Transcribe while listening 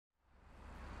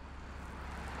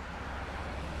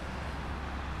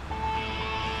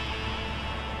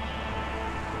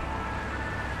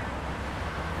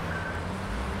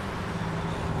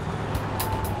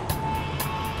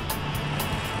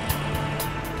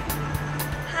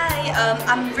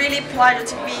I'm really proud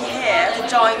to be here to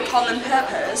join Common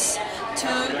Purpose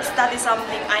to study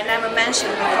something I never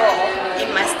mentioned before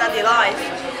in my study life,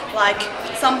 like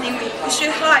something we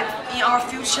should have in our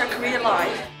future career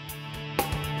life.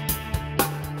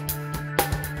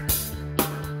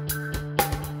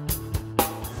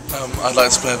 I'd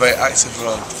like to play a very active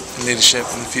role in leadership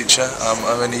in the future. I'm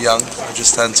only young, I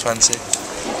just turned 20,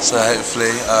 so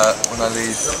hopefully when I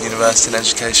leave university and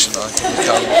education I can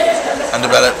become and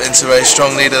develop into a very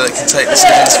strong leader that can take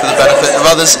decisions for the benefit of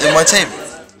others in my team.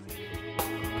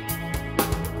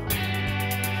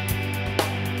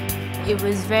 It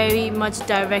was very much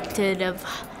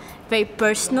very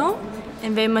personal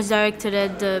and very much directed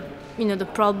at the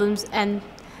problems and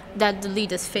that the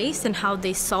leaders face and how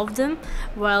they solve them.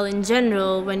 While in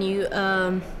general, when you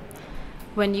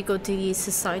go to these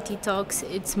society talks,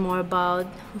 it's more about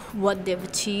what they've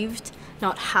achieved,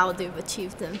 not how they've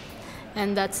achieved them,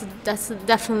 and that's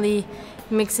definitely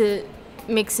makes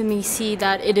me see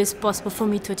that it is possible for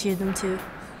me to achieve them too.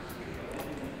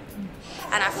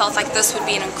 And I felt like this would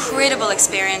be an incredible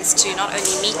experience to not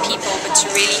only meet people, but to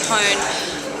really hone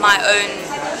my own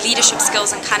leadership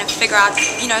skills and kind of figure out,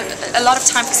 a lot of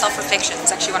time for self-reflection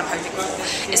is actually what I'm hoping for,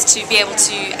 is to be able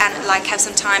to have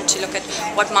some time to look at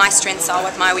what my strengths are,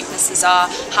 what my weaknesses are,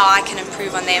 how I can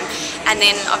improve on them, and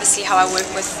then obviously how I work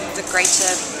with the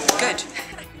greater good.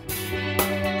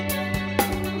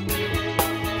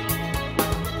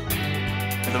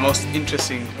 The most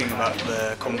interesting thing about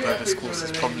the Common Purpose course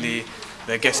is probably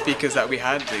the guest speakers that we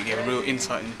had. They gave a real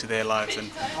insight into their lives,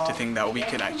 and to think that we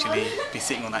could actually be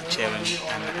sitting on that chair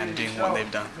and doing what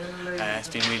they've done. It's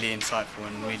been really insightful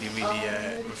and really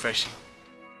refreshing.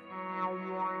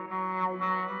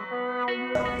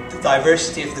 The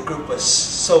diversity of the group was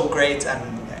so great,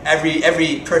 and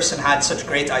every person had such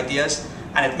great ideas,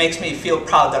 and it makes me feel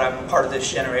proud that I'm part of this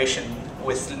generation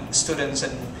with students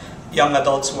and young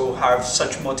adults who have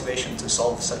such motivation to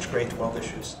solve such great world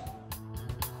issues.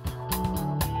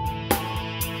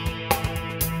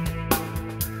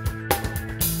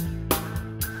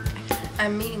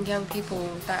 And meeting young people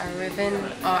that are within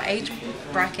our age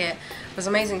bracket was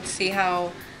amazing to see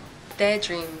how their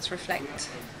dreams reflect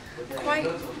quite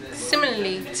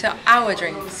similarly to our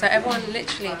dreams. So everyone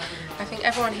literally, I think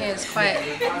everyone here is quite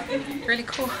really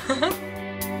cool.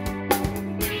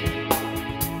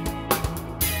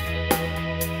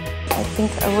 I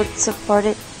think I would support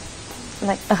it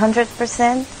like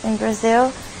 100% in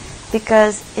Brazil,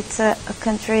 because it's a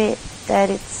country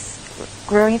that it's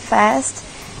growing fast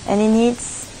and it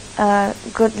needs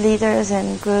good leaders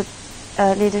and good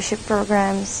leadership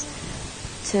programs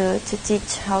to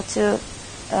teach how to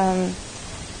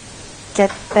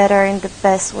get better in the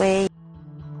best way.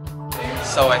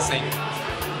 So I think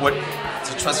what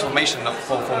the transformation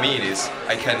for me is,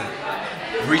 I can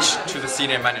reach to the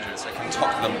senior managers, I can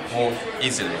talk to them more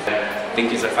easily. I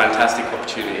think it's a fantastic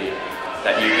opportunity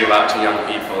that you give out to young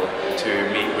people to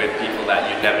meet with people that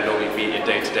you'd never normally meet in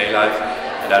day-to-day life,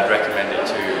 and I'd recommend it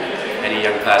to any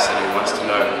young person who wants to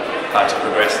know how to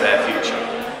progress their future.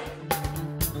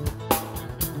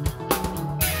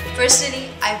 Personally,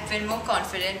 I've been more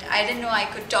confident. I didn't know I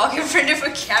could talk in front of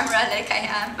a camera like I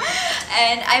am.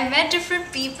 And I met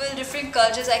different people, different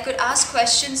cultures. I could ask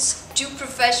questions to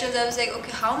professionals. I was like,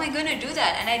 okay, how am I going to do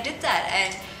that? And I did that.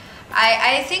 And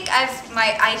I think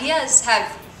my ideas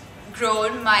have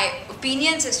grown, my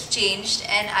opinions have changed,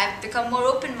 and I've become more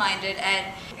open-minded,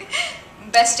 and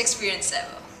best experience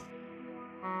ever.